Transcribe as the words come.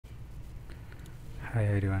Hi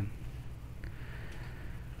everyone.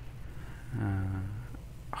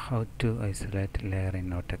 How to isolate layer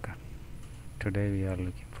in Autocad. Today we are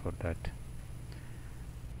looking for that.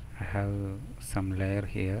 I have some layer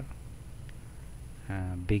here.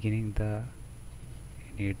 Beginning the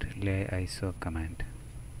you need lay ISO command.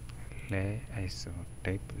 Lay ISO.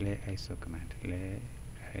 Type lay ISO command. Lay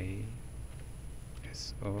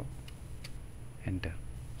ISO. Enter.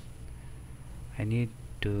 I need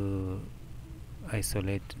to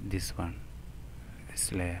isolate this one.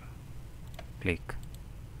 This layer. Click.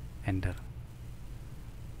 Enter.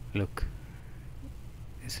 Look,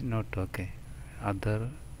 it's not okay. Other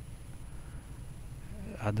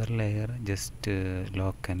layer just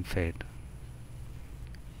lock and fade.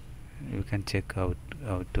 You can check out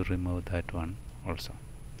how to remove that one also.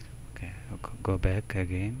 Okay, go back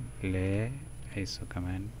again. Lay ISO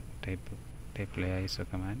command. Type lay ISO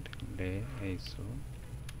command. Lay ISO.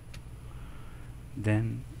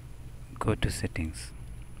 Then go to settings.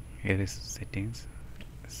 Here is settings.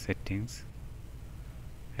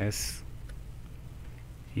 Yes,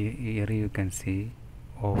 here you can see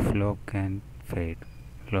off lock and fade.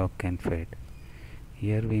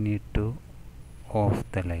 Here we need to off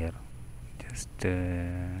the layer. Just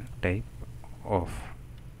type off,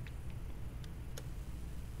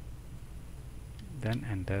 then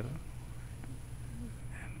enter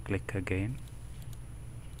and click again.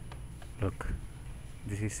 Look,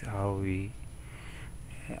 this is how we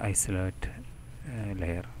isolate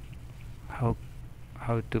layer. How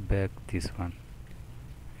to back this one?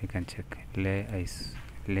 You can check lay ISO.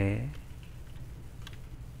 Lay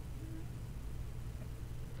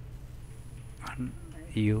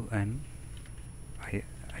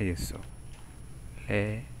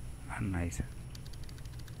ISO.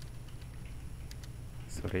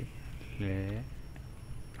 Sorry, lay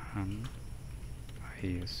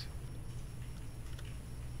ISO.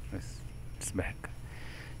 Yes, it's back.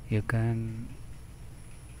 You can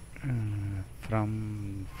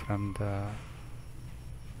from the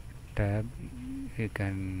tab you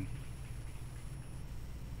can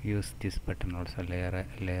use this button also,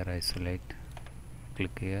 layer isolate.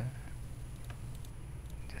 Click here,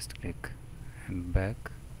 just click and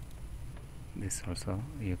back. This also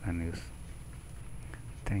you can use.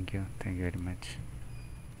 Thank you very much.